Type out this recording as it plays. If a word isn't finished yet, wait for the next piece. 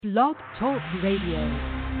Blog Talk Radio.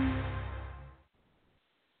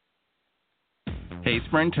 Hey,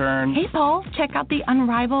 Sprintern. Hey, Paul. Check out the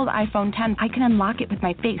unrivaled iPhone 10. I can unlock it with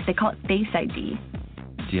my face. They call it Face ID.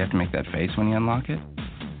 Do you have to make that face when you unlock it?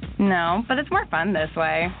 No, but it's more fun this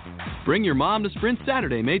way. Bring your mom to Sprint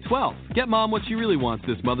Saturday, May 12th. Get mom what she really wants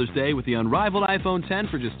this Mother's Day with the unrivaled iPhone 10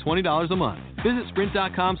 for just $20 a month. Visit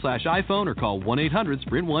sprint.com/iPhone or call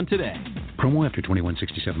 1-800-SPRINT1 today. Promo after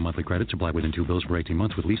 2167 monthly credits applied within 2 bills for 18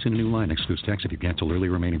 months with lease in a new line. Excludes tax if you cancel early.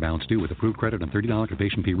 Remaining balance due with approved credit and $30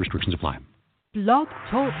 activation fee. Restrictions apply. Blog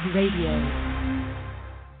Talk Radio.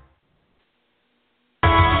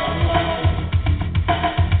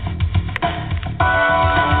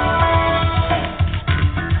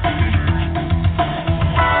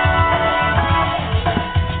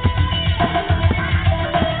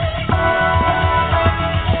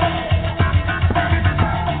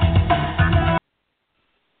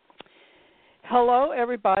 Hello,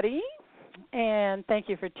 everybody, and thank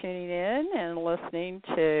you for tuning in and listening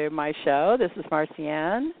to my show. This is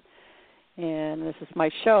Marcianne, and this is my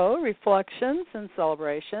show, Reflections and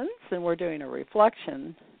Celebrations, and we're doing a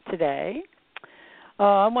reflection today.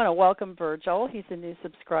 I want to welcome Virgil. He's a new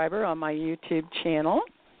subscriber on my YouTube channel.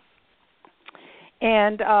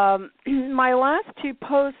 And my last 2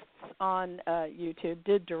 posts on YouTube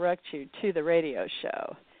did direct you to the radio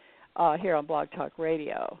show here on Blog Talk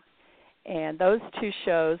Radio. And those 2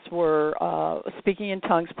 shows were Speaking in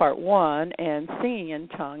Tongues Part 1 and Singing in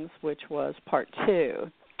Tongues, which was Part 2.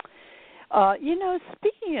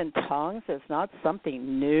 Speaking in tongues is not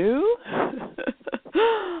something new.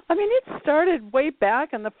 I mean, it started way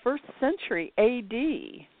back in the 1st century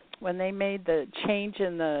A.D. when they made the change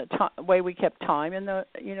in the way we kept time in the,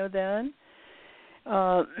 then.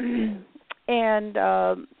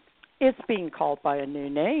 It's being called by a new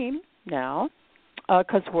name now.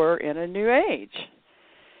 Because we're in a new age.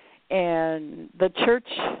 And the church,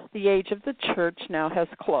 the age of the church now has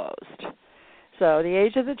closed. So the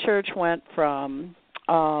age of the church went from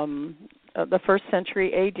the 1st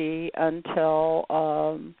century A.D. until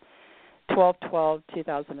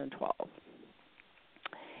 12/12/2012.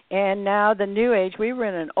 And now the new age, we were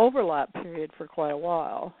in an overlap period for quite a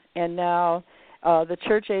while. And now the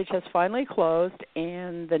church age has finally closed,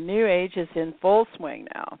 and the new age is in full swing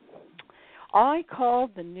now. I call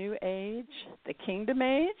the new age the kingdom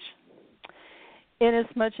age,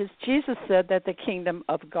 inasmuch as Jesus said that the kingdom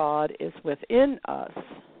of God is within us,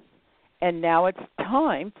 and now it's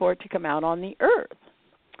time for it to come out on the earth.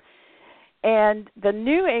 And the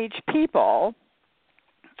new age people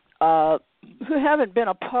who haven't been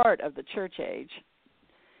a part of the church age,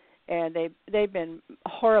 and they've been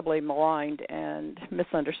horribly maligned and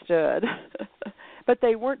misunderstood. But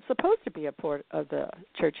they weren't supposed to be a part of the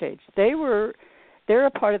church age. They're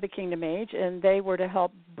a part of the kingdom age, and they were to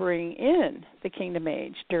help bring in the kingdom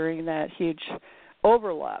age during that huge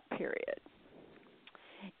overlap period.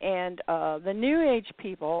 And the new age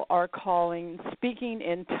people are calling speaking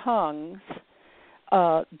in tongues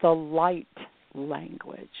the light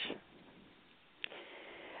language.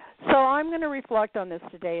 So I'm going to reflect on this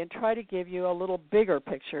today and try to give you a little bigger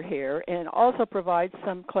picture here and also provide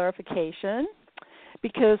some clarification,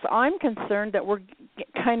 because I'm concerned that we're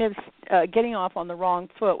kind of getting off on the wrong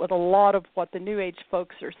foot with a lot of what the New Age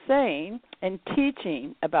folks are saying and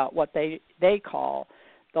teaching about what they call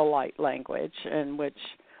the light language, and which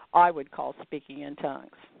I would call speaking in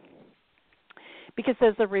tongues. Because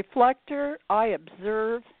as a reflector, I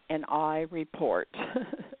observe and I report.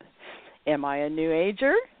 Am I a New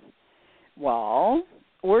Ager? Well,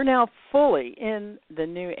 we're now fully in the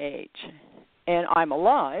New Age. And I'm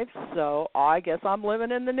alive, so I guess I'm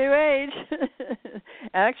living in the new age.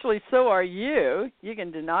 Actually, so are you. You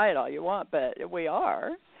can deny it all you want, but we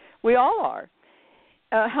are. We all are.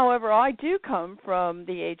 However, I do come from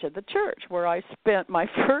the age of the church, where I spent my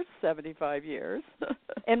first 75 years.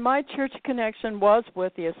 And my church connection was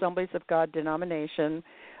with the Assemblies of God denomination,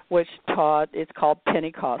 which taught, it's called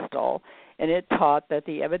Pentecostal, and it taught that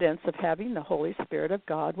the evidence of having the Holy Spirit of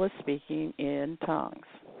God was speaking in tongues.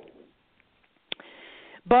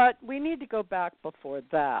 But we need to go back before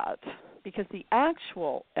that, because the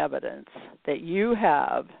actual evidence that you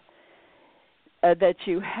have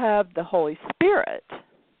the Holy Spirit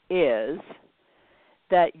is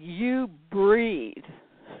that you breathe.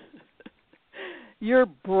 Your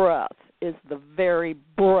breath is the very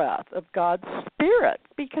breath of God's Spirit,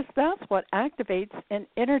 because that's what activates and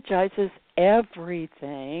energizes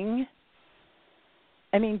everything.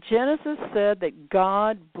 I mean, Genesis said that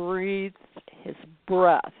God breathed his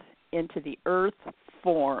breath into the earth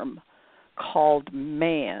form called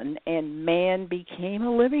man, and man became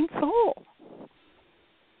a living soul.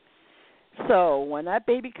 So when that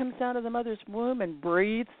baby comes out of the mother's womb and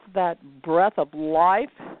breathes that breath of life,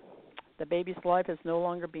 the baby's life is no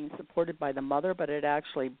longer being supported by the mother, but it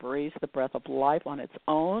actually breathes the breath of life on its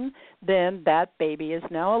own, then that baby is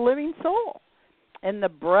now a living soul. And the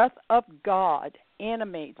breath of God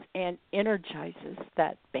animates and energizes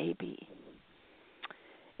that baby.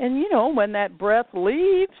 And, you know, when that breath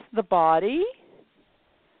leaves the body,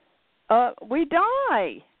 we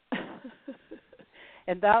die.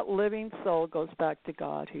 And that living soul goes back to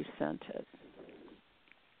God who sent it.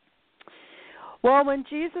 Well, when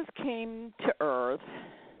Jesus came to earth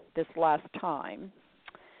this last time,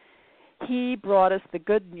 he brought us the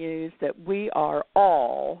good news that we are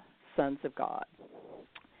all sons of God.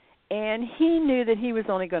 And he knew that he was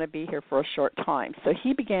only going to be here for a short time. So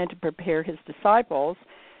he began to prepare his disciples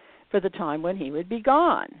for the time when he would be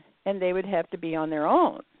gone, and they would have to be on their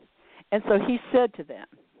own. And so he said to them,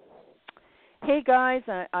 hey, guys,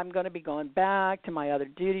 I'm going to be going back to my other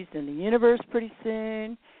duties in the universe pretty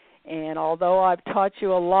soon. And although I've taught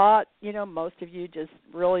you a lot, you know, most of you just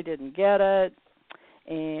really didn't get it.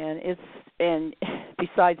 And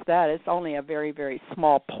besides that, it's only a very, very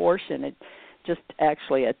small portion. It's just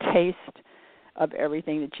actually a taste of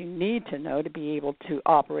everything that you need to know to be able to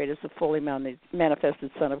operate as a fully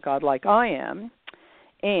manifested Son of God like I am,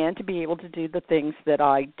 and to be able to do the things that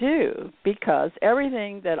I do, because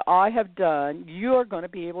everything that I have done, you're going to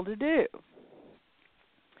be able to do.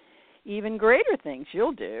 Even greater things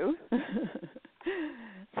you'll do.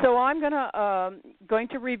 So I'm going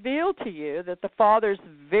to reveal to you that the Father's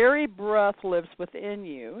very breath lives within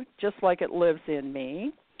you, just like it lives in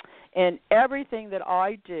me. And everything that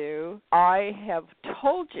I do, I have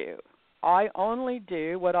told you. I only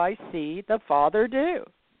do what I see the Father do.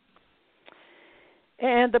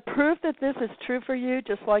 And the proof that this is true for you,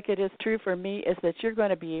 just like it is true for me, is that you're going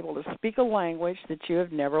to be able to speak a language that you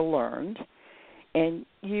have never learned. And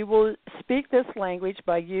you will speak this language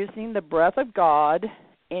by using the breath of God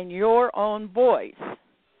in your own voice.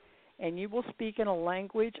 And you will speak in a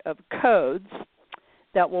language of codes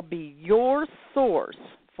that will be your source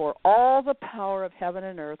for all the power of heaven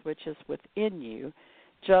and earth, which is within you,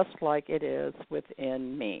 just like it is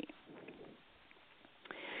within me.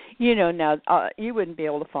 You know, now, you wouldn't be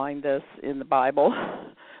able to find this in the Bible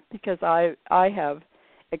because I have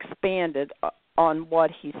expanded on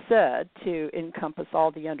what he said to encompass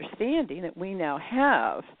all the understanding that we now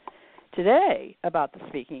have today about the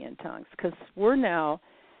speaking in tongues, because we're now,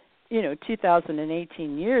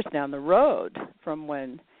 2018 years down the road from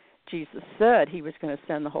when Jesus said he was going to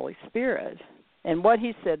send the Holy Spirit. And what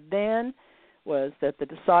he said then was that the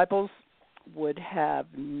disciples would have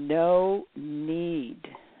no need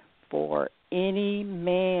for any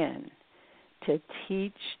man to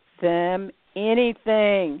teach them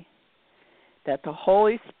anything, that the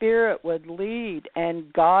Holy Spirit would lead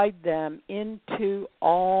and guide them into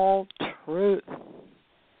all truth.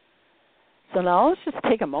 So now let's just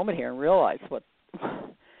take a moment here and realize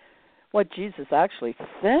what Jesus actually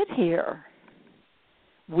said here.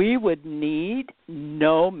 We would need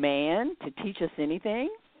no man to teach us anything?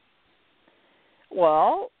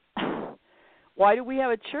 Well, why do we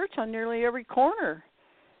have a church on nearly every corner,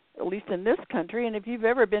 at least in this country? And if you've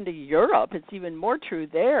ever been to Europe, it's even more true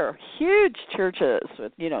there. Huge churches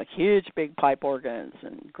with, huge big pipe organs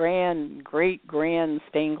and great grand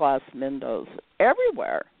stained glass windows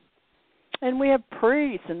everywhere. And we have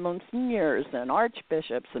priests and monsignors and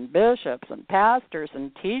archbishops and bishops and pastors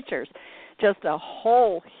and teachers, just a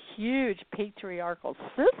whole huge patriarchal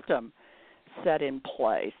system set in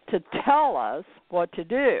place to tell us what to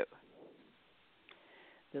do.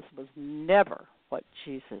 This was never what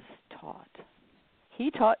Jesus taught. He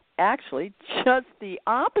taught actually just the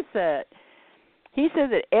opposite. He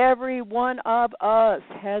said that every one of us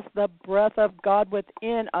has the breath of God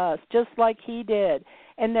within us, just like he did,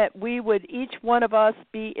 and that we would, each one of us,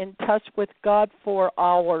 be in touch with God for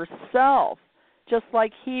ourselves, just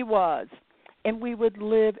like he was. And we would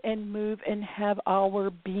live and move and have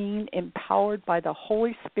our being empowered by the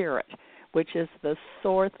Holy Spirit, which is the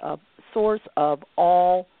source of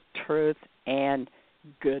all truth and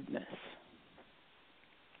goodness.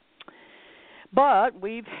 But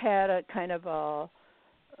we've had a kind of a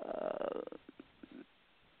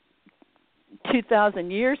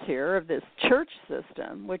 2,000 years here of this church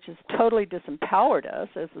system, which has totally disempowered us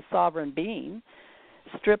as a sovereign being,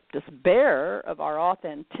 stripped us bare of our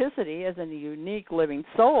authenticity as a unique living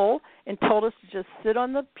soul, and told us to just sit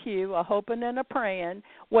on the pew, a hoping and a praying,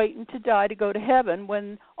 waiting to die to go to heaven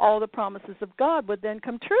when all the promises of God would then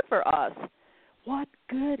come true for us. What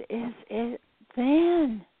good is it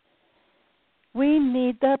then? We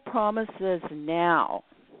need the promises now.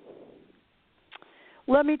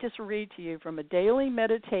 Let me just read to you from a daily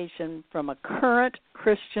meditation from a current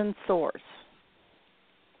Christian source.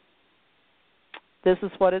 This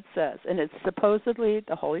is what it says, and it's supposedly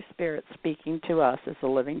the Holy Spirit speaking to us as a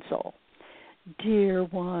living soul. Dear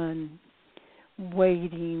one,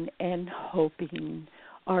 waiting and hoping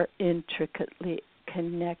are intricately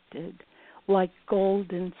connected, like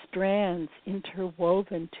golden strands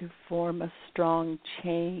interwoven to form a strong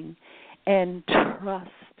chain, and trust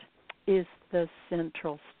is the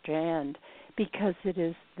central strand, because it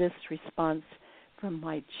is this response from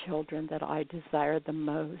my children that I desire the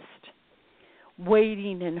most.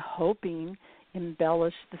 Waiting and hoping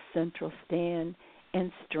embellish the central stand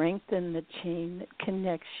and strengthen the chain that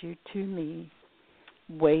connects you to me.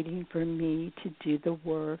 Waiting for me to do the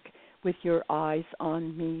work with your eyes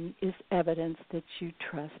on me is evidence that you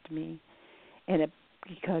trust me. And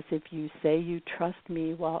because if you say you trust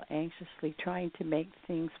me while anxiously trying to make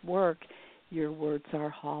things work, your words are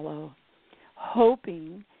hollow.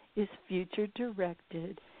 Hoping is future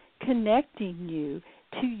directed, connecting you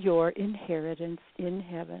to your inheritance in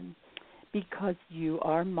heaven, because you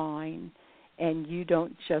are mine, and you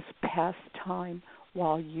don't just pass time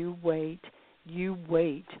while you wait. You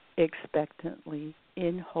wait expectantly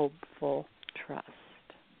in hopeful trust.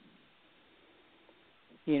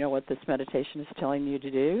 You know what this meditation is telling you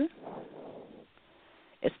to do?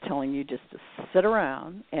 It's telling you just to sit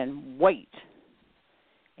around and wait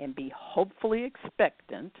and be hopefully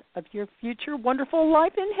expectant of your future wonderful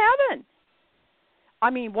life in heaven.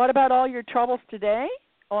 I mean, what about all your troubles today?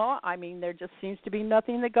 Well, I mean, there just seems to be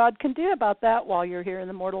nothing that God can do about that while you're here in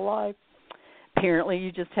the mortal life. Apparently,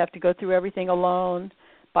 you just have to go through everything alone,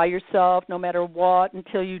 by yourself, no matter what,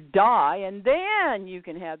 until you die, and then you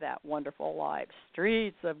can have that wonderful life.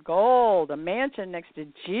 Streets of gold, a mansion next to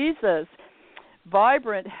Jesus,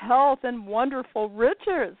 vibrant health, and wonderful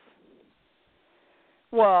riches.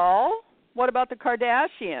 Well, what about the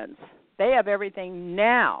Kardashians? They have everything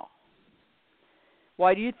now.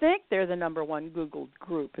 Why do you think they're the number one Googled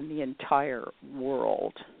group in the entire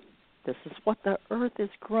world? This is what the earth is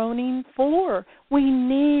groaning for. We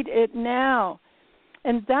need it now.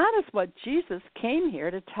 And that is what Jesus came here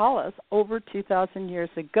to tell us over 2,000 years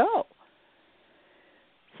ago.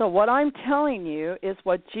 So what I'm telling you is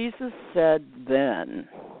what Jesus said then.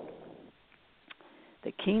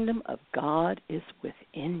 The kingdom of God is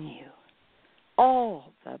within you. All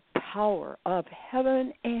the power of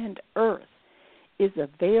heaven and earth is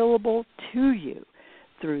available to you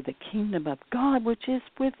through the kingdom of God, which is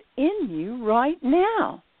within you right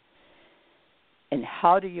now. And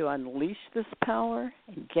how do you unleash this power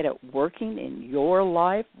and get it working in your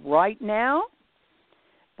life right now?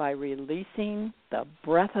 By releasing the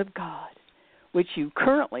breath of God, which you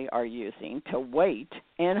currently are using to wait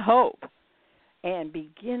and hope, and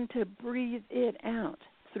begin to breathe it out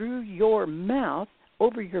through your mouth,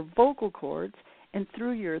 over your vocal cords, and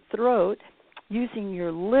through your throat, using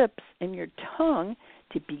your lips and your tongue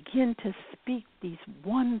to begin to speak these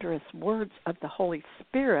wondrous words of the Holy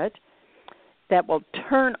Spirit that will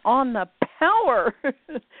turn on the power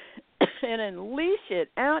and unleash it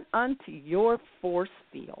out onto your force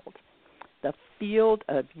field, the field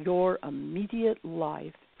of your immediate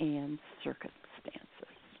life and circumstances.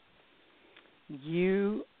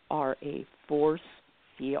 You are a force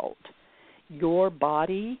field. Your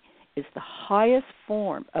body is the highest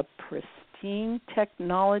form of pristine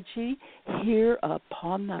technology here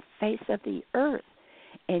upon the face of the earth,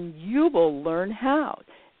 and you will learn how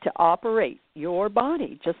to operate your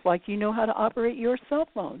body just like you know how to operate your cell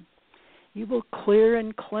phone. You will clear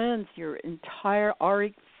and cleanse your entire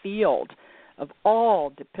auric field of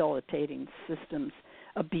all debilitating systems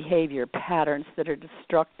of behavior patterns that are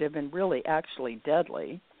destructive and really actually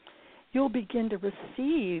deadly. You'll begin to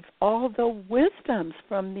receive all the wisdoms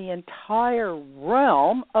from the entire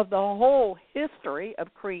realm of the whole history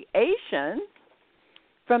of creation,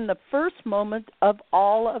 from the first moment of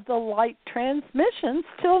all of the light transmissions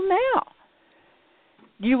till now.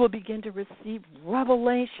 You will begin to receive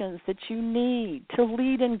revelations that you need to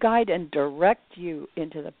lead and guide and direct you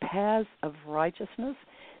into the paths of righteousness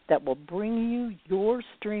that will bring you your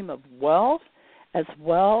stream of wealth as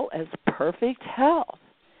well as perfect health,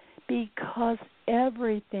 because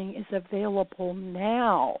everything is available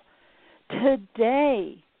now,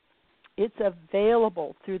 today. It's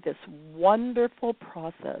available through this wonderful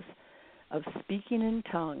process of speaking in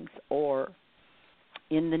tongues, or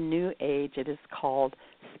in the New Age it is called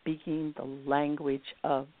speaking the language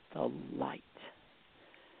of the light.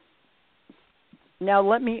 Now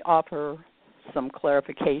let me offer some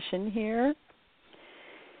clarification here.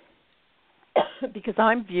 because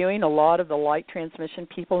I'm viewing a lot of the light transmission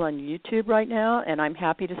people on YouTube right now, and I'm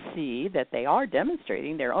happy to see that they are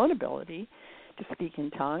demonstrating their own ability to speak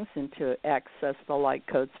in tongues and to access the light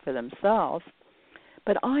codes for themselves.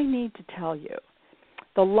 But I need to tell you,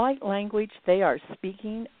 the light language they are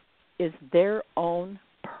speaking is their own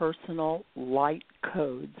personal light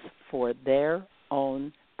codes for their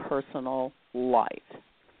own personal light.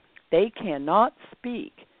 They cannot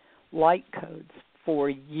speak light codes for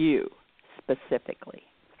you specifically.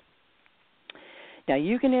 Now,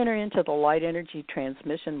 you can enter into the light energy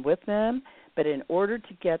transmission with them, but in order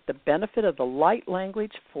to get the benefit of the light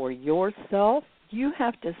language for yourself, you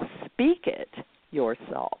have to speak it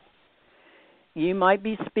yourself. You might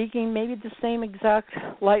be speaking maybe the same exact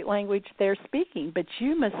light language they're speaking, but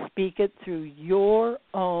you must speak it through your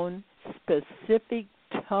own specific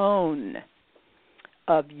tone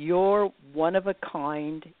of your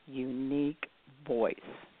one-of-a-kind, unique voice.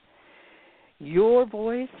 Your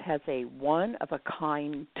voice has a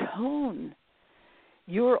one-of-a-kind tone.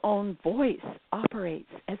 Your own voice operates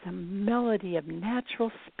as a melody of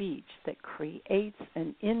natural speech that creates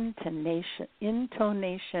an intonation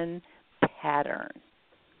pattern.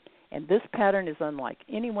 And this pattern is unlike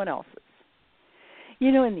anyone else's.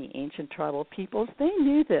 You know, in the ancient tribal peoples, they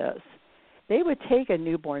knew this. They would take a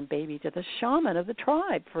newborn baby to the shaman of the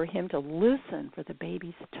tribe for him to listen for the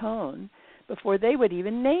baby's tone before they would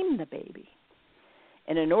even name the baby.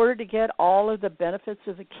 And in order to get all of the benefits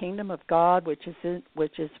of the kingdom of God, which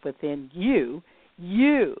is within you,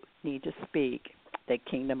 you need to speak the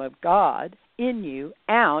kingdom of God in you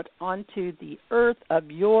out onto the earth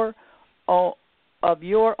of your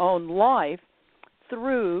own life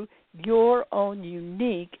through your own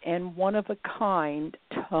unique and one-of-a-kind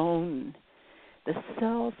tone. The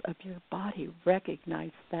cells of your body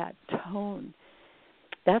recognize that tone.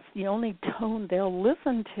 That's the only tone they'll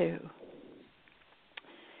listen to.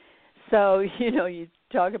 So, you know, you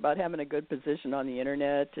talk about having a good position on the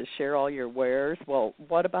Internet to share all your wares. Well,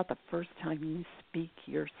 what about the first time you speak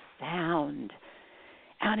your sound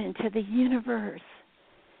out into the universe?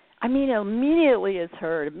 I mean, immediately it's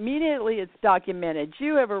heard. Immediately it's documented.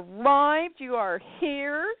 You have arrived. You are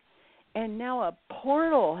here. And now a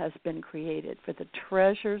portal has been created for the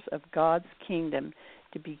treasures of God's kingdom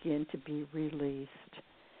to begin to be released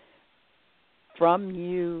from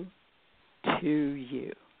you to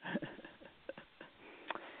you.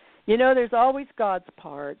 You know, there's always God's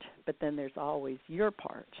part, but then there's always your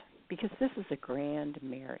part, because this is a grand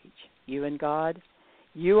marriage. You and God,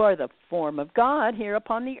 you are the form of God here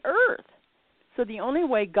upon the earth. So the only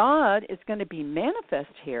way God is going to be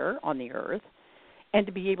manifest here on the earth and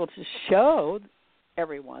to be able to show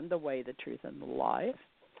everyone the way, the truth, and the life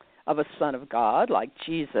of a Son of God like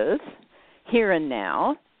Jesus here and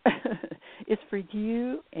now is for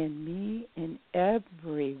you and me and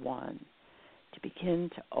everyone to begin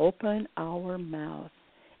to open our mouth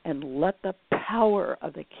and let the power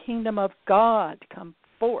of the kingdom of God come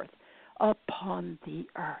forth upon the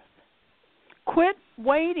earth. Quit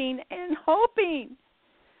waiting and hoping.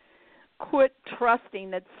 Quit trusting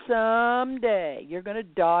that someday you're going to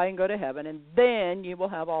die and go to heaven, and then you will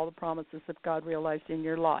have all the promises of God realized in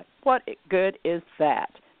your life. What good is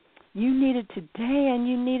that? You need it today, and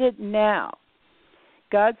you need it now.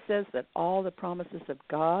 God says that all the promises of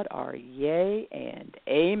God are yea and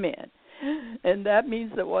amen. And that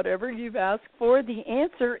means that whatever you've asked for, the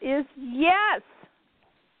answer is yes.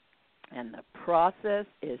 And the process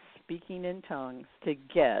is speaking in tongues to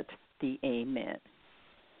get the amen.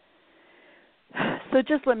 So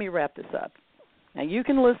just let me wrap this up. Now, you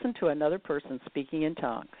can listen to another person speaking in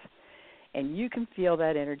tongues, and you can feel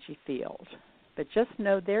that energy field. But just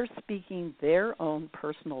know they're speaking their own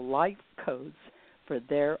personal life codes for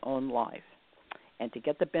their own life. And to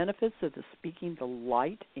get the benefits of the speaking the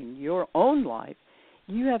light in your own life,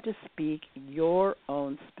 you have to speak your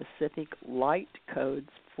own specific light codes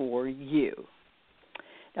for you.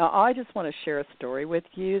 Now, I just want to share a story with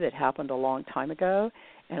you that happened a long time ago,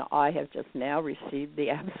 and I have just now received the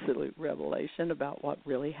absolute revelation about what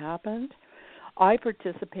really happened. I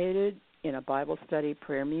participated in a Bible study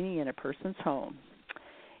prayer meeting in a person's home,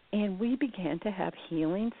 and we began to have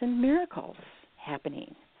healings and miracles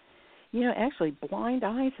happening. You know, actually blind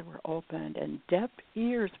eyes were opened and deaf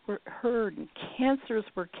ears were heard and cancers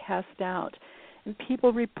were cast out and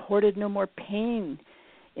people reported no more pain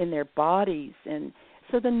in their bodies. And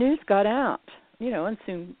so the news got out, you know, and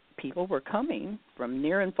soon people were coming from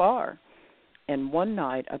near and far. And one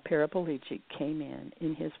night a paraplegic came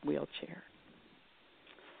in his wheelchair.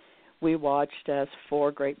 We watched as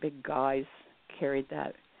 4 great big guys carried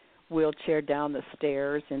that wheelchair down the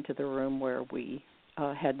stairs into the room where we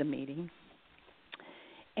had the meeting.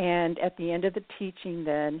 And at the end of the teaching,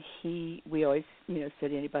 then we always,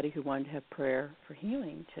 said anybody who wanted to have prayer for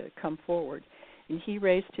healing to come forward. And he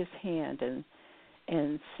raised his hand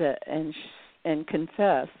and said and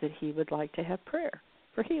confessed that he would like to have prayer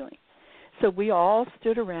for healing. So we all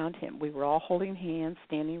stood around him. We were all holding hands,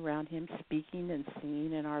 standing around him, speaking and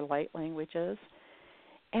singing in our light languages.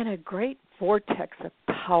 And a great vortex of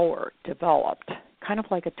power developed, kind of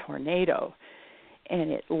like a tornado. And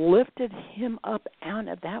it lifted him up out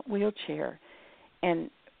of that wheelchair. And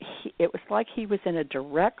it was like he was in a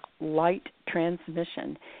direct light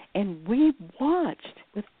transmission. And we watched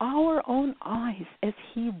with our own eyes as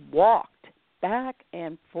he walked back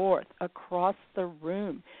and forth across the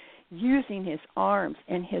room, using his arms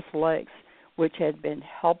and his legs, which had been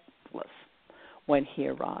helpless when he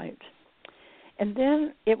arrived. And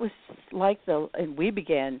then it was like and we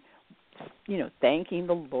began, thanking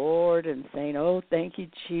the Lord and saying, "Oh, thank you,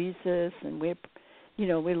 Jesus," and we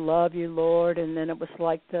love you, Lord. And then it was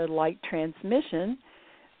like the light transmission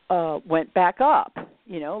went back up,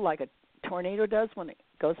 like a tornado does when it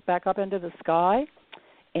goes back up into the sky,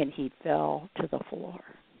 and he fell to the floor.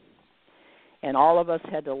 And all of us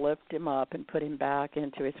had to lift him up and put him back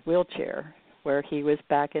into his wheelchair, where he was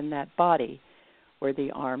back in that body where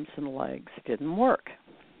the arms and legs didn't work.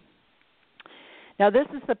 Now, this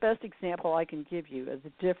is the best example I can give you of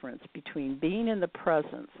the difference between being in the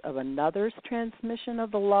presence of another's transmission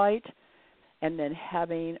of the light and then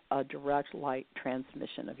having a direct light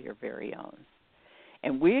transmission of your very own.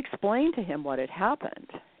 And we explained to him what had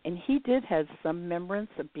happened, and he did have some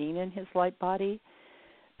remembrance of being in his light body,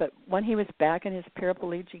 but when he was back in his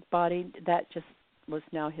paraplegic body, that just was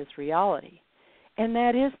now his reality. And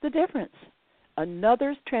that is the difference.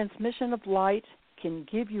 Another's transmission of light can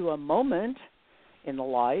give you a moment in the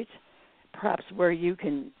light, perhaps where you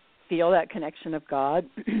can feel that connection of God,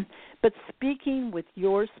 but speaking with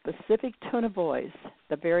your specific tone of voice,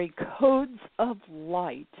 the very codes of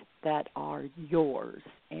light that are yours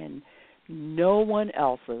and no one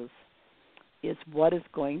else's, is what is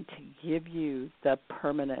going to give you the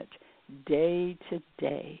permanent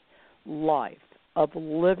day-to-day life of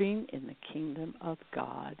living in the kingdom of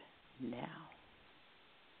God now.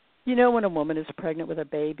 When a woman is pregnant with a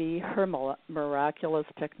baby, her miraculous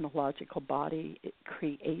technological body, it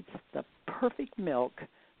creates the perfect milk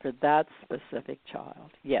for that specific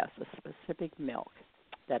child. Yes, a specific milk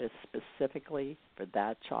that is specifically for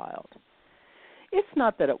that child. It's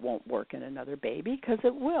not that it won't work in another baby, because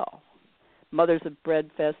it will. Mothers have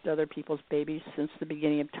breastfed other people's babies since the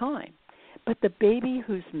beginning of time. But the baby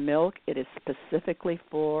whose milk it is specifically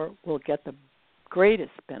for will get the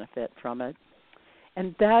greatest benefit from it.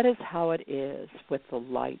 And that is how it is with the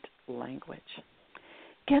light language.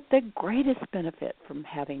 Get the greatest benefit from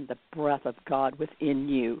having the breath of God within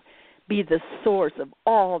you. Be the source of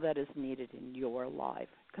all that is needed in your life,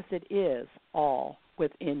 because it is all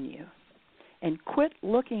within you. And quit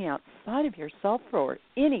looking outside of yourself for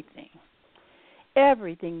anything.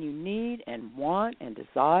 Everything you need and want and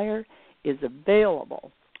desire is available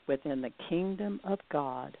within the kingdom of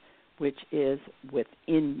God, which is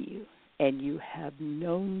within you. And you have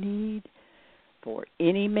no need for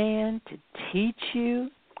any man to teach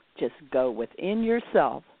you. Just go within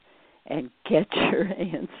yourself and get your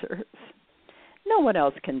answers. No one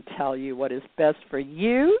else can tell you what is best for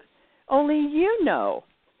you. Only you know.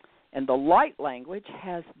 And the light language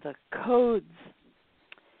has the codes.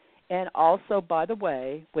 And also, by the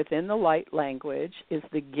way, within the light language is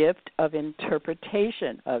the gift of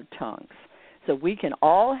interpretation of tongues. So we can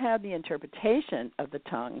all have the interpretation of the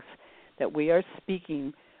tongues that we are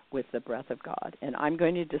speaking with the breath of God. And I'm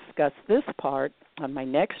going to discuss this part on my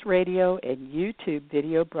next radio and YouTube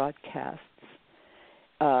video broadcasts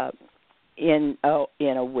in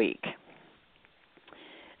a week.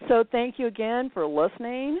 So thank you again for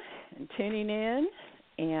listening and tuning in.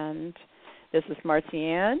 And this is Marcy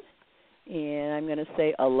Ann, and I'm going to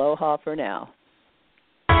say aloha for now.